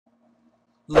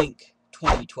Link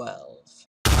 2012.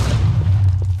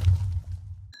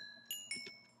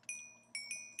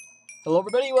 Hello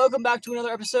everybody, welcome back to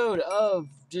another episode of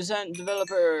Dissent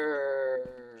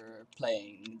Developer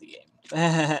playing the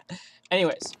game.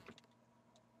 Anyways,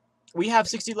 we have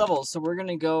 60 levels, so we're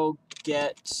gonna go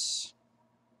get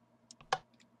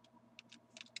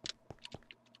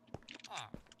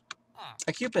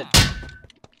a Cupid.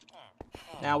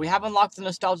 Now we have unlocked the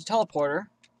Nostalgia Teleporter.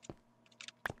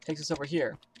 Takes us over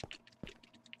here.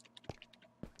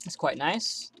 It's quite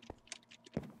nice.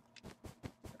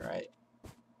 Alright.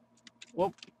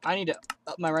 Whoop, I need to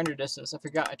up my render distance. I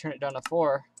forgot I turned it down to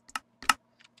 4.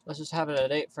 Let's just have it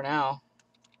at 8 for now.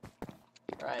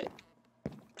 Alright.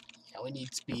 Yeah, we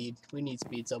need speed. We need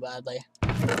speed so badly.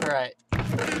 Alright.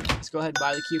 Let's go ahead and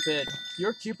buy the Cupid.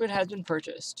 Your Cupid has been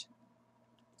purchased.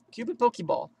 Cupid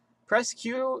Pokeball. Press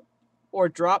Q or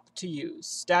drop to use.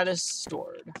 Status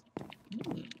stored.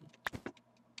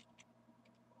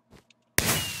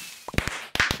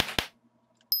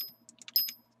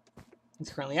 He's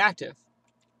currently active.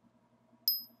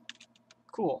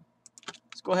 Cool.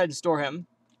 Let's go ahead and store him.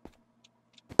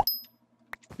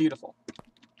 Beautiful.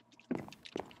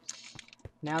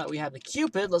 Now that we have the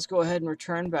Cupid, let's go ahead and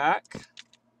return back.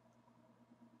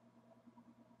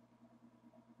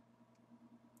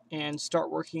 And start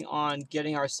working on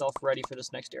getting ourselves ready for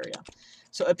this next area.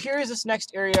 So it appears this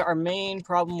next area, our main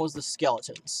problem was the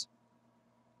skeletons.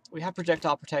 We have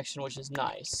projectile protection, which is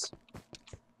nice.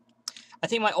 I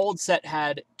think my old set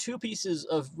had 2 pieces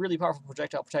of really powerful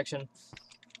projectile protection.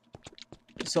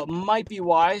 So it might be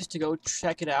wise to go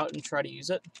check it out and try to use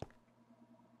it.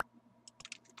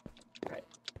 Right.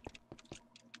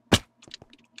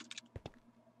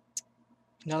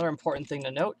 Another important thing to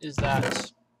note is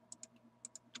that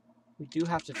we do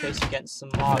have to face against some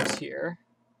mobs here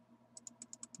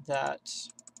that...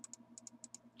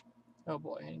 Oh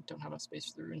boy, I don't have enough space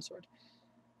for the rune sword.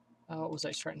 What was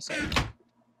I trying to say?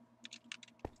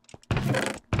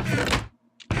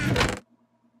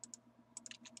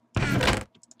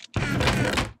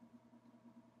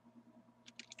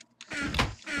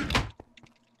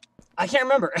 I can't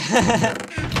remember.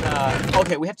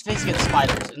 Okay, we have to face against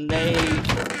spiders, and they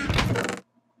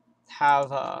have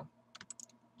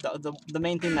the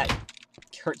main thing that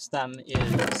hurts them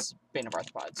is Bane of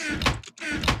Arthropods.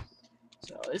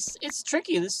 So it's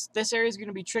tricky. This area is going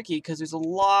to be tricky because there's a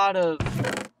lot of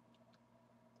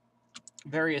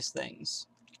various things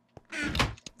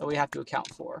that we have to account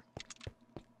for.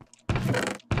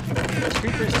 The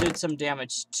creepers did some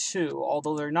damage too,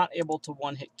 although they're not able to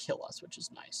one-hit kill us, which is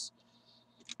nice.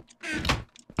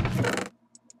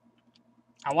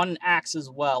 I want an axe as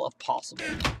well, if possible.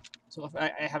 So if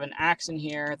I have an axe in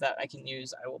here that I can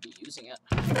use, I will be using it,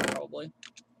 probably.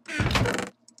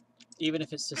 Even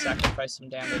if it's to sacrifice some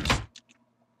damage.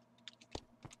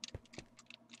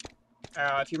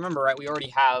 If you remember right, we're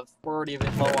already a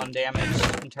bit low on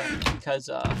damage in terms because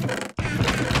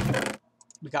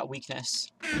we got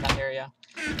weakness in that area.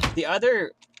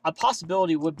 A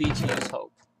possibility would be to use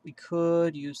Hope. We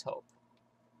could use Hope.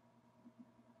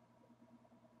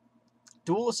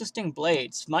 Dual Assisting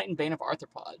Blade, Smite and Bane of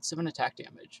Arthropods, 7 attack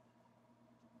damage.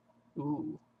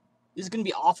 Ooh. This is going to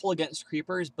be awful against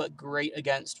creepers, but great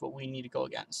against what we need to go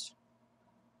against.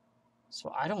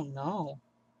 So I don't know.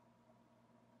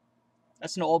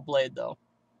 That's an old blade, though.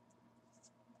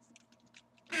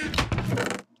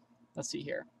 Let's see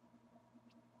here.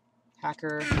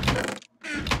 Hacker.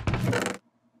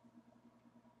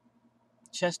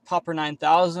 Chest Popper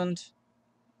 9000.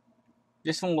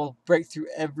 This one will break through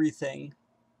everything.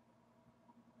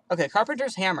 Okay,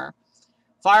 Carpenter's Hammer.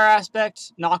 Fire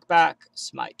Aspect, Knockback,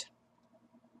 Smite.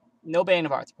 No Bane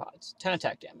of Arthropods. 10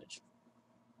 attack damage.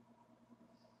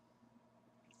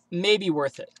 Maybe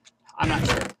worth it. I'm not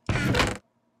sure.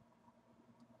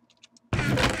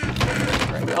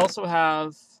 Alright, we also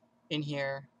have in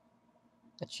here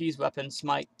a cheese weapon,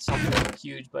 Smite, something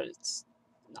huge, but it's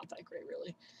not that great,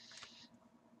 really.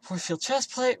 Force Field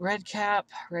Chestplate, Red Cap.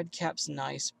 Red Cap's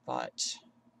nice, but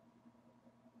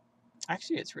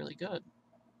actually it's really good.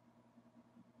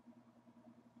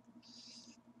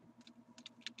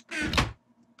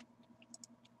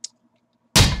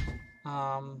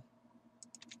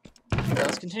 Okay,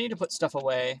 let's continue to put stuff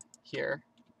away here.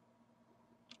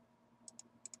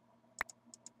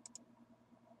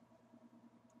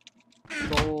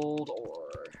 Gold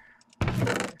ore.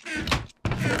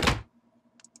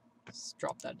 Let's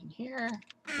drop that in here.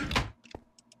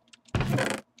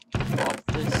 Drop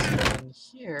this in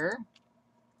here.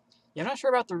 Yeah, I'm not sure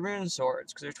about the rune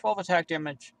swords, because they're 12 attack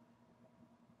damage.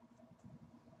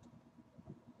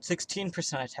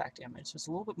 16% attack damage, so it's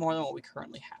a little bit more than what we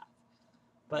currently have.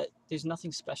 but there's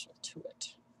nothing special to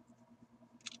it.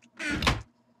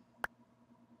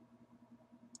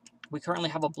 We currently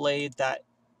have a blade that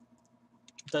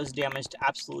does damage to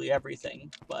absolutely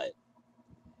everything, but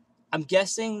I'm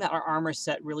guessing that our armor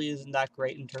set really isn't that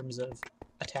great in terms of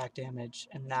attack damage,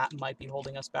 and that might be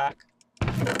holding us back.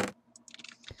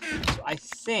 So I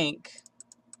think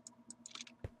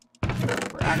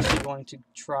we're actually going to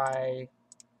try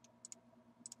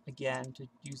again to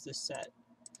use this set.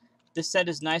 This set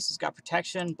is nice. It's got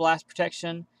protection, blast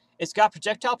protection. It's got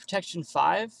projectile protection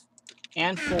 5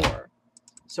 and 4.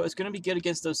 So it's going to be good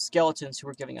against those skeletons who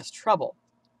are giving us trouble.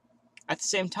 At the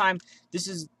same time, this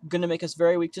is going to make us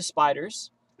very weak to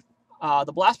spiders.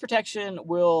 The blast protection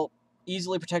will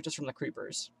easily protect us from the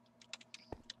creepers.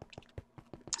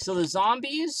 So the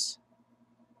zombies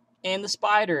and the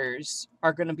spiders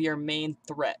are going to be our main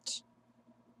threat.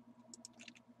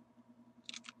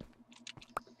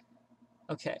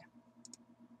 Okay.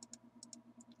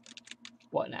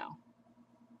 What now?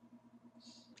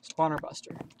 Spawner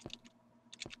buster.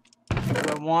 Do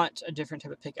I want a different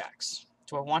type of pickaxe?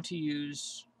 Do I want to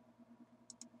use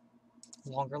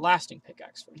longer lasting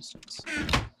pickaxe, for instance?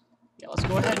 Yeah, let's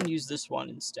go ahead and use this one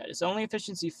instead. It's only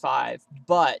efficiency 5,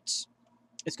 but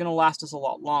it's going to last us a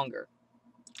lot longer.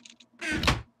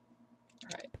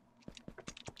 Alright.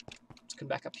 Let's come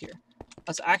back up here.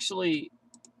 Let's actually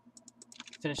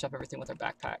finish up everything with our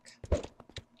backpack.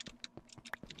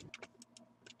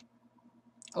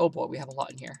 Oh boy, we have a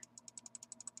lot in here.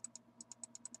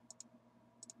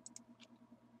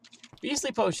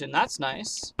 Beastly potion, that's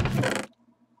nice.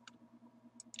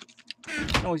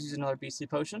 Can always use another beastly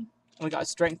potion. And we got a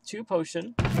strength 2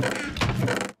 potion.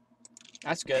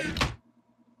 That's good.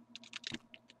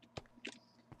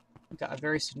 We got a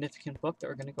very significant book that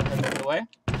we're going to go ahead and put away.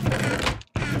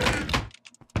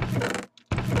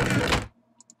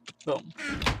 Boom.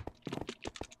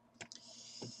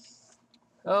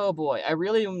 Oh boy, I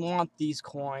really want these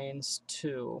coins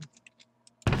too.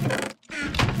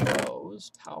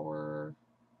 Rose, power.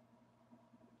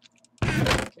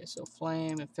 Okay, so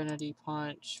flame, infinity,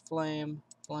 punch, flame,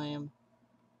 flame.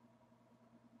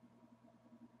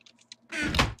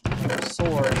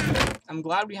 Sword. I'm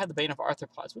glad we had the Bane of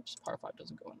Arthropods. Whoops, power 5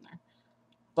 doesn't go in there.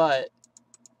 But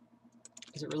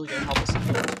is it really going to help us?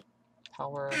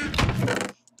 Power.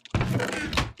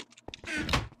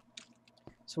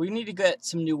 So we need to get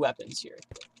some new weapons here.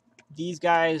 These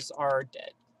guys are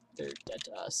dead. They're dead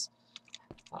to us.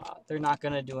 They're not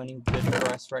going to do any good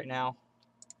for us right now.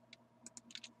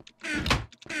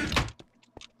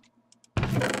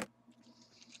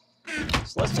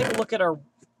 So let's take a look at our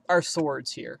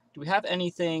swords here. Do we have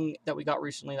anything that we got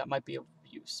recently that might be of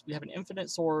use? We have an infinite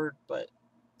sword, but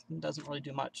it doesn't really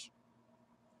do much.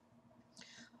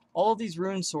 All of these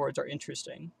rune swords are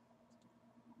interesting.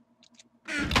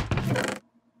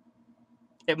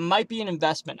 It might be an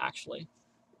investment, actually.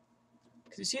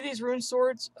 Because you see these rune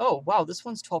swords? Oh, wow, this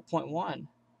one's 12.1.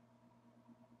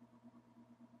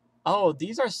 Oh,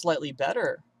 these are slightly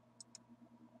better.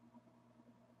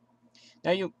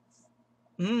 Now you...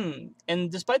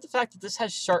 and despite the fact that this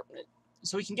has sharpness...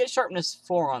 So we can get sharpness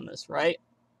 4 on this, right?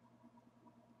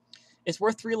 It's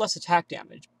worth 3 less attack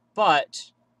damage,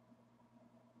 but...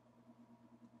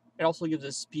 it also gives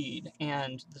us speed,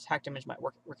 and the attack damage might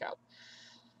work out.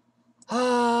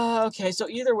 Okay, so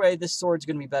either way, this sword's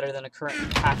going to be better than a current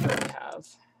hacker we have.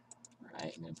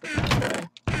 Alright, I'm going to put that away.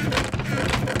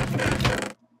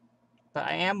 But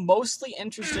I am mostly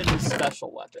interested in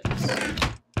special weapons.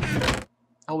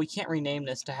 Oh, we can't rename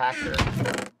this to hacker.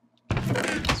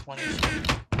 That's one issue.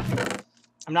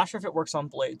 I'm not sure if it works on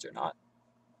blades or not.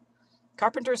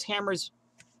 Carpenter's hammers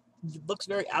looks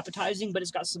very appetizing, but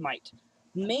it's got smite.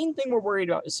 The main thing we're worried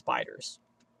about is spiders.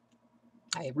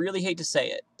 I really hate to say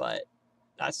it, but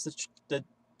that's the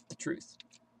truth.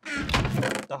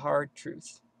 The hard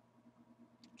truth.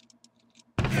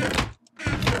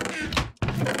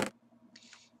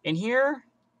 In here,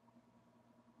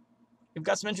 we've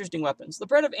got some interesting weapons. The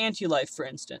Bread of Anti-Life, for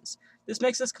instance. This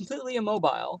makes us completely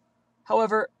immobile.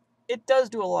 However, it does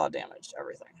do a lot of damage to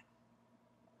everything.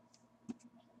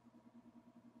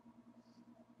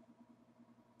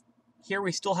 Here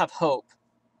we still have hope.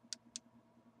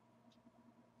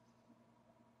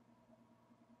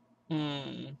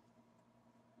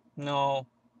 No.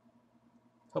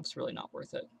 Hope's really not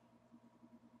worth it.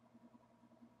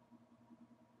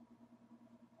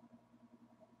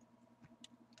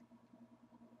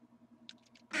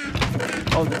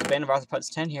 Oh, there's Bane of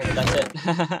Arthropods 10 here, but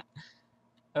that's it.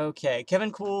 Okay,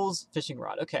 Kevin Cool's Fishing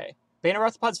Rod. Okay. Bane of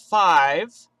Arthropods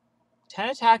 5, 10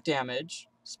 attack damage,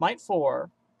 Smite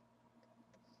 4.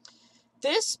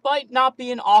 This might not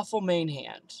be an awful main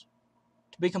hand,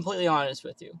 to be completely honest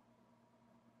with you.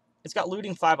 It's got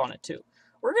looting 5 on it, too.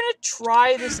 We're going to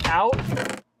try this out.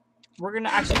 We're going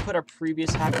to actually put our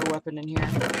previous hacker weapon in here.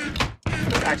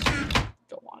 Actually,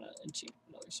 don't want to enchant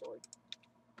another sword.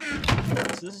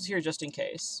 So this is here just in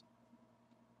case.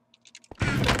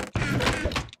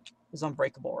 It's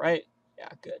unbreakable, right? Yeah,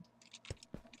 good.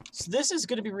 So this is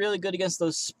going to be really good against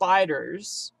those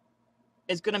spiders.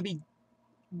 It's going to be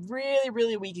really,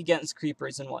 really weak against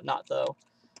creepers and whatnot, though.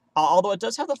 Although it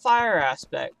does have the fire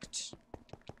aspect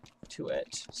to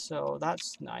it, so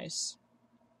that's nice.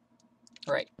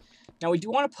 Alright, now we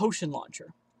do want a potion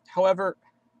launcher. However,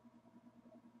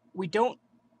 we don't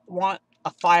want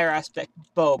a fire aspect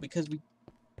bow because we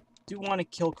do want to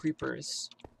kill creepers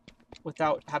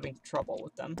without having trouble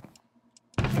with them.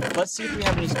 Let's see if we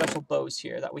have any special bows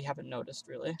here that we haven't noticed,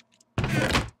 really.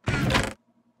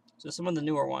 So some of the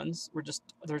newer ones,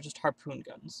 they're just harpoon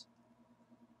guns.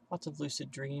 Lots of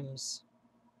lucid dreams.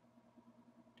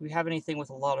 Do we have anything with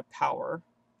a lot of power?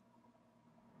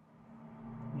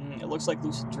 It looks like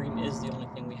lucid dream is the only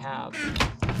thing we have.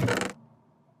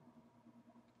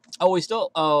 Oh, we still...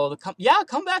 Oh, yeah,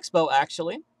 comeback's bow,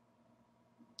 actually.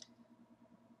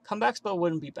 Comeback's bow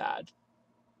wouldn't be bad.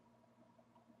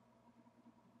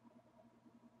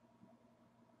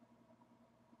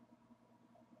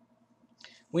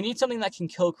 We need something that can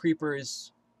kill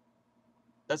creepers.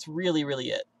 That's really,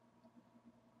 really it.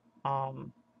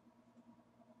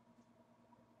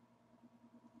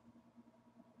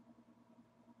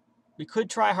 We could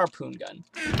try harpoon gun.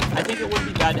 I think it would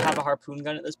be bad to have a harpoon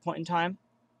gun at this point in time.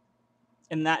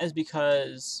 And that is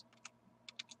because...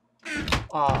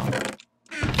 oh,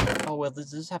 well,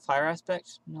 does this have fire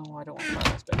aspect? No, I don't want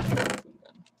fire aspect on the harpoon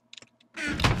gun.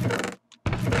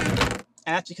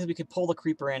 And that's because we could pull the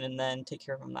creeper in and then take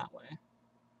care of him that way.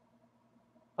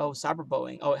 Oh, cyber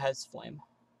bowing. Oh, it has flame.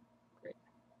 Great.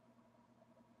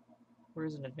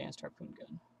 Where's an advanced harpoon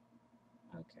gun?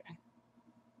 Okay.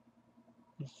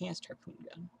 Enhanced harpoon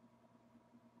gun.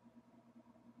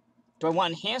 Do I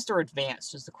want enhanced or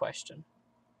advanced is the question.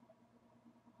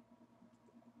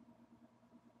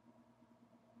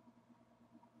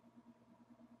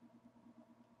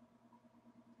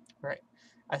 Right.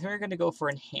 I think we're going to go for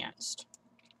enhanced.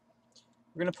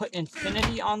 We're going to put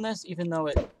infinity on this, even though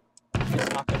it is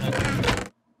not going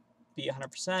to be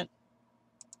 100%.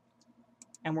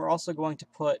 And we're also going to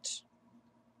put...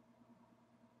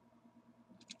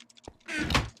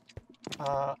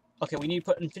 okay, we need to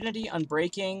put infinity on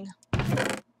breaking.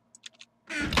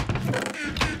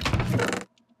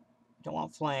 Don't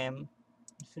want flame.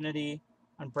 Infinity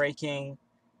on breaking.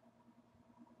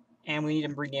 And we need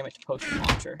to rename it to potion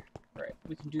launcher. Alright,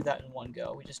 we can do that in one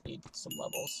go. We just need some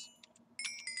levels.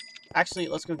 Actually,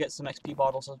 let's go get some XP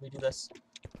bottles as we do this.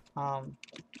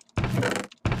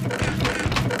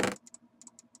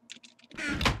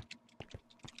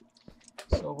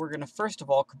 So we're going to first of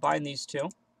all combine these two.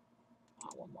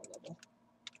 One more level.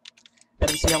 And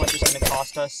then see how much it's going to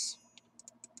cost us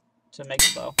to make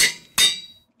the bow.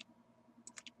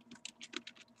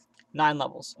 9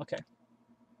 levels. Okay.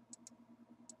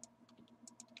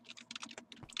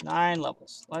 9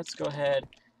 levels. Let's go ahead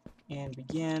and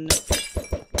begin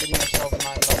getting ourselves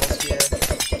 9 levels here.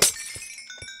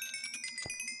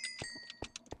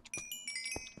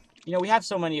 You know, we have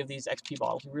so many of these XP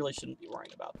bottles, we really shouldn't be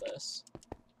worrying about this.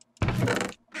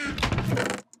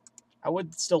 I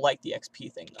would still like the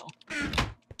XP thing, though.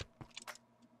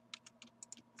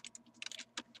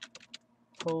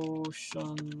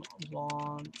 Potion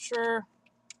launcher.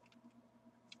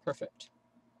 Perfect.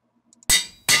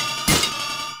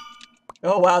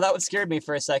 Oh, wow, that would scared me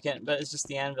for a second, but it's just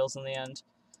the anvils in the end.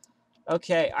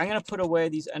 Okay, I'm going to put away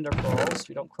these ender pearls.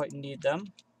 We don't quite need them.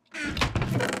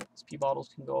 XP bottles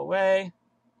can go away.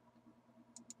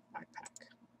 Backpack.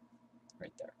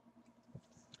 Right there.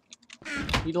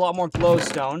 Need a lot more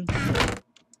glowstone.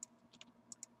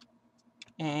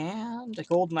 And the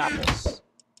golden apples.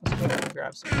 Let's go ahead and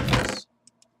grab some of those.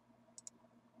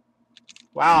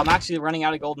 Wow, I'm actually running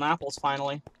out of golden apples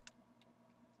finally.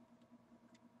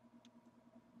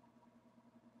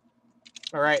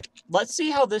 Alright, let's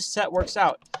see how this set works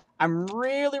out. I'm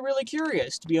really, really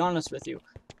curious, to be honest with you.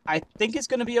 I think it's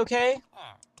going to be okay,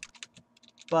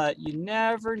 but you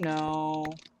never know.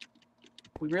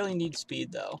 We really need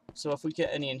speed, though. So if we get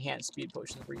any enhanced speed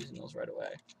potions, we're using those right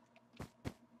away.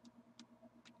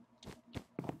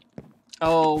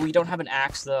 Oh, we don't have an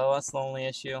axe, though. That's the only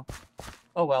issue.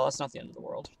 Oh, well, that's not the end of the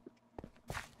world.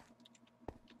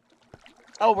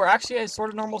 Oh, we're actually at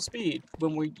sort of normal speed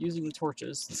when we're using the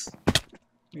torches.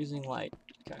 We're using light.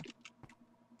 Okay.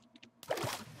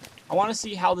 I want to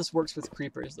see how this works with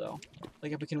creepers, though.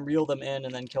 Like, if we can reel them in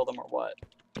and then kill them or what.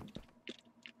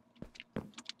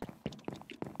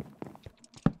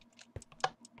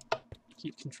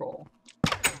 Keep control.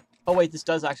 Oh, wait, this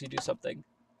does actually do something.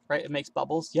 Right? It makes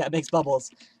bubbles? Yeah, it makes bubbles.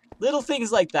 Little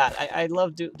things like that. I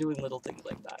love doing little things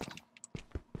like that.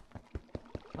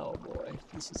 Oh, boy.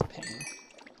 This is a pain.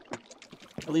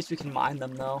 At least we can mine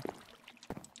them, though.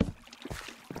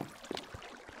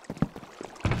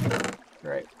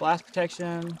 Alright, blast protection.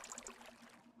 I'm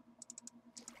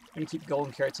gonna keep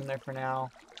golden carrots in there for now.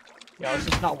 Yeah, let's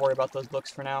just not worry about those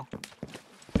books for now.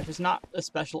 If it's not a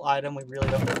special item, we really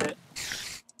don't need it.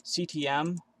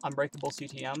 CTM, unbreakable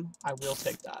CTM, I will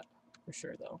take that. For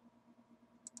sure, though.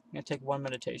 I'm gonna take one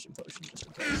meditation potion just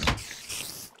in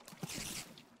case.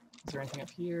 Is there anything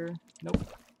up here? Nope.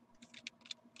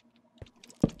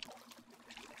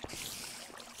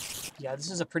 Yeah,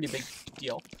 this is a pretty big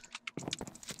deal.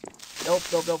 Nope,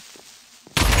 nope, nope.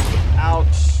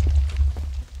 Ouch.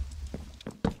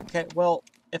 Okay, well,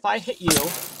 if I hit you...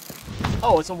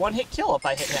 Oh, it's a one-hit kill if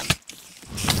I hit him.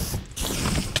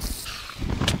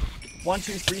 1,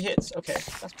 2, 3 hits. Okay,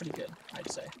 that's pretty good,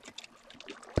 I'd say.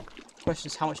 Question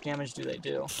is, how much damage do they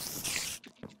do?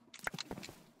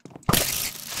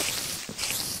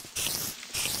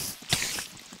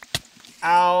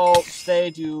 Ouch, they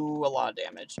do a lot of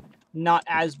damage. Not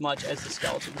as much as the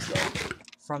skeletons, though,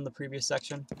 from the previous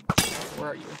section. Where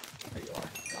are you? There you are.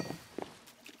 Got him.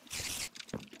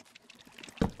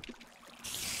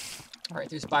 Alright,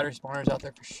 there's spider spawners out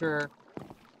there for sure.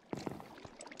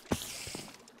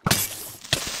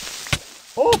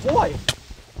 Oh boy!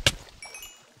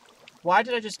 Why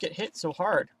did I just get hit so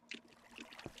hard?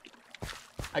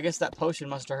 I guess that potion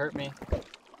must have hurt me.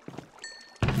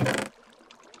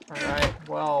 Alright,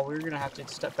 well, we're gonna have to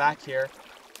step back here.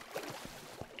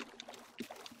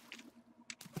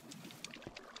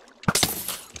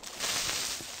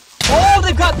 Oh,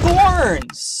 they've got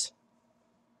thorns!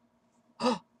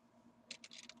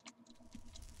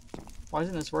 Why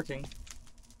isn't this working?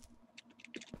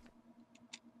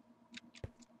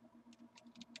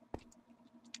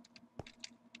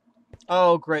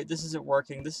 Oh, great. This isn't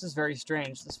working. This is very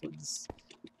strange. This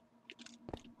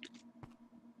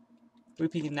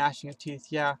weeping and gnashing of teeth.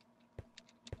 Yeah.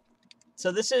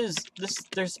 So there's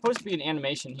supposed to be an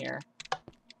animation here.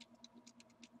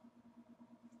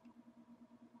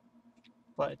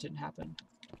 But it didn't happen.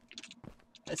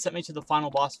 It sent me to the final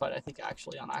boss fight, I think,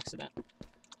 actually, on accident.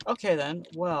 Okay, then.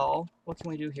 Well, what can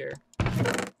we do here?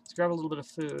 Let's grab a little bit of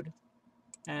food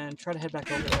and try to head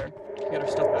back over there to get our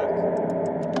stuff back.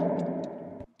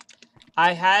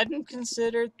 I hadn't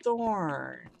considered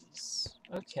thorns.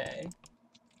 Okay.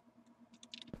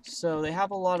 So they have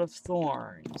a lot of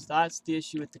thorns. That's the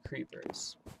issue with the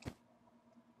creepers.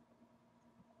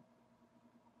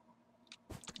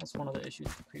 That's one of the issues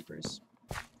with the creepers.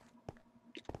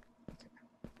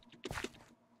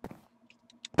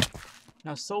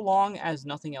 Now, so long as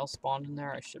nothing else spawned in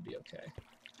there, I should be okay.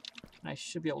 And I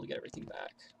should be able to get everything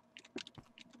back.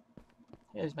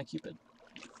 Yeah, there's my Cupid.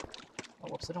 Oh,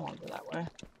 whoops, I don't want to go that way.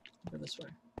 I'll go this way.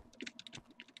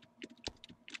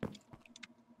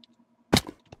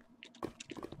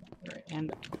 Alright,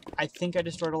 and I think I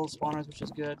destroyed all the spawners, which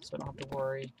is good, so I don't have to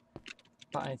worry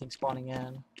about anything spawning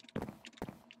in.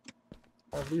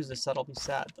 If I lose this set, I'll be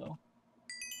sad, though.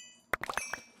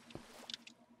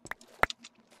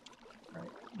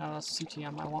 Alright, that's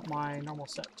CTM. I want my normal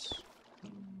set.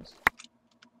 Please.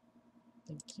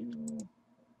 Thank you.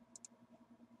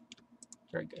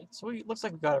 Very good. So it looks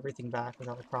like we got everything back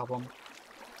without a problem.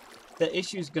 The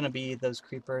issue is going to be those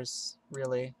creepers,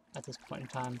 really, at this point in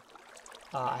time.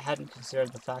 I hadn't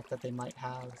considered the fact that they might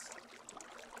have...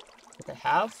 What they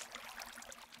have?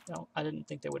 No, I didn't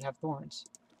think they would have thorns.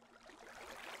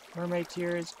 Mermaid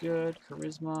Tears, good.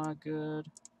 Charisma, good.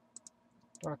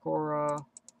 Dark Aura.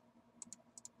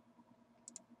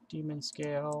 Demon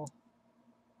Scale.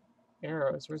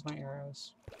 Arrows. Where's my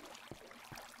arrows?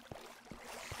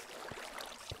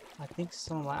 I think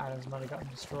some of my items might have gotten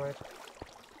destroyed.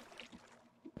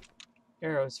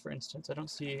 Arrows, for instance. I don't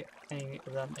see any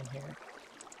of them in here.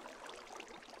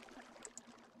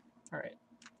 Alright.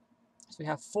 So we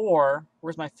have 4.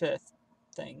 Where's my 5th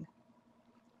thing?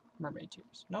 Mermaid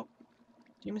Tears. Nope.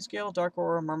 Demon Scale, Dark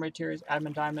Aura, Mermaid Tears,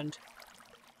 Admin Diamond.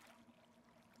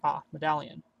 Ah,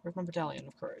 Medallion. Where's my Medallion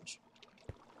of Courage?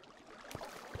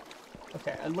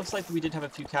 Okay, it looks like we did have a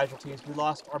few casualties. We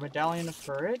lost our Medallion of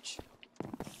Courage.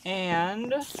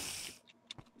 And...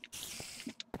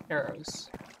 arrows.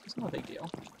 It's not a big deal.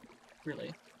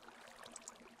 Really.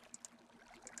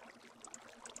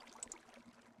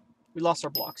 We lost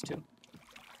our blocks, too.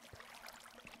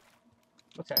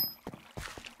 Okay.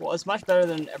 Well, it's much better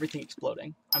than everything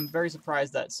exploding. I'm very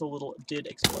surprised that so little did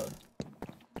explode.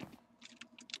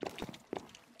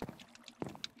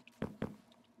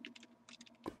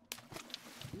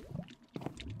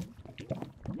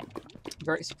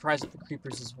 Very surprised at the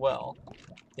creepers as well.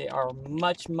 They are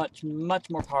much, much, much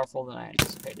more powerful than I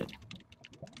anticipated.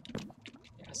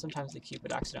 Yeah, sometimes the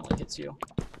Cupid accidentally hits you.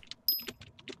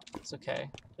 It's okay.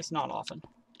 It's not often.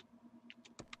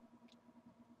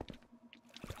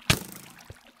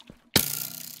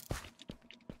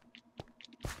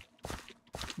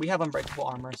 We have unbreakable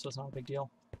armor, so it's not a big deal.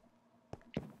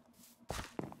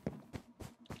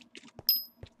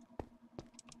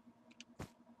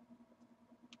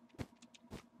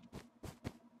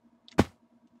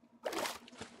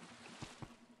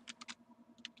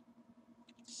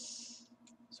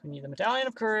 We need the Medallion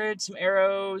of Courage, some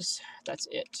arrows. That's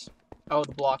it. Oh,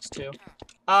 the blocks too.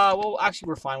 Well, actually,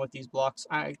 we're fine with these blocks.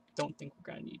 I don't think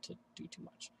we're gonna need to do too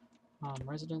much.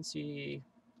 Residency.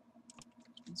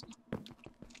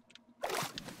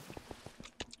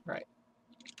 Right.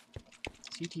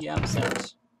 CTM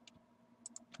set.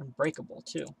 Unbreakable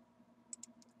too.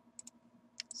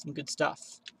 Some good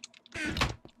stuff.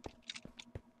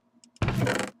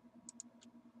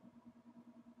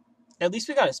 At least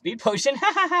we got a speed potion.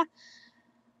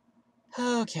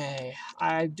 Okay,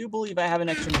 I do believe I have an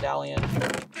extra medallion.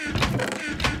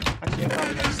 Actually, I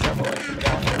probably have several extra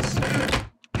medallions.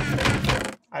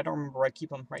 I don't remember where I keep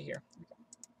them. Right here.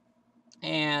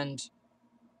 And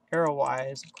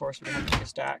arrow-wise, of course, we're going to have to take a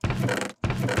stack.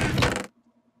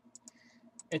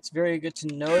 It's very good to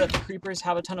know that the creepers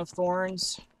have a ton of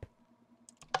thorns.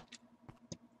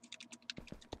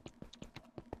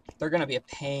 They're going to be a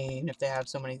pain if they have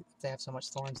so much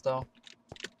thorns, though.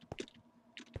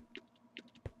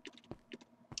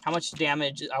 How much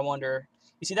damage, I wonder.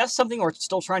 You see, that's something we're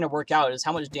still trying to work out, is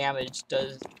how much damage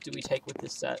do we take with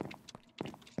this set.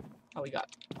 Oh, we got...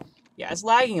 Yeah, it's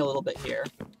lagging a little bit here.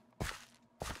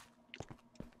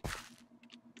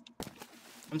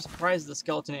 I'm surprised the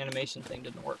skeleton animation thing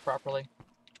didn't work properly.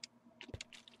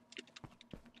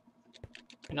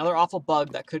 Another awful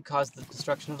bug that could cause the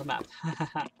destruction of the map.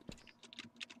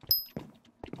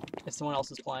 If someone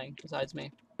else is playing besides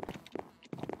me.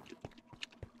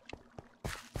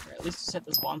 Or at least set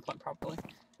the spawn point properly.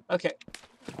 Okay,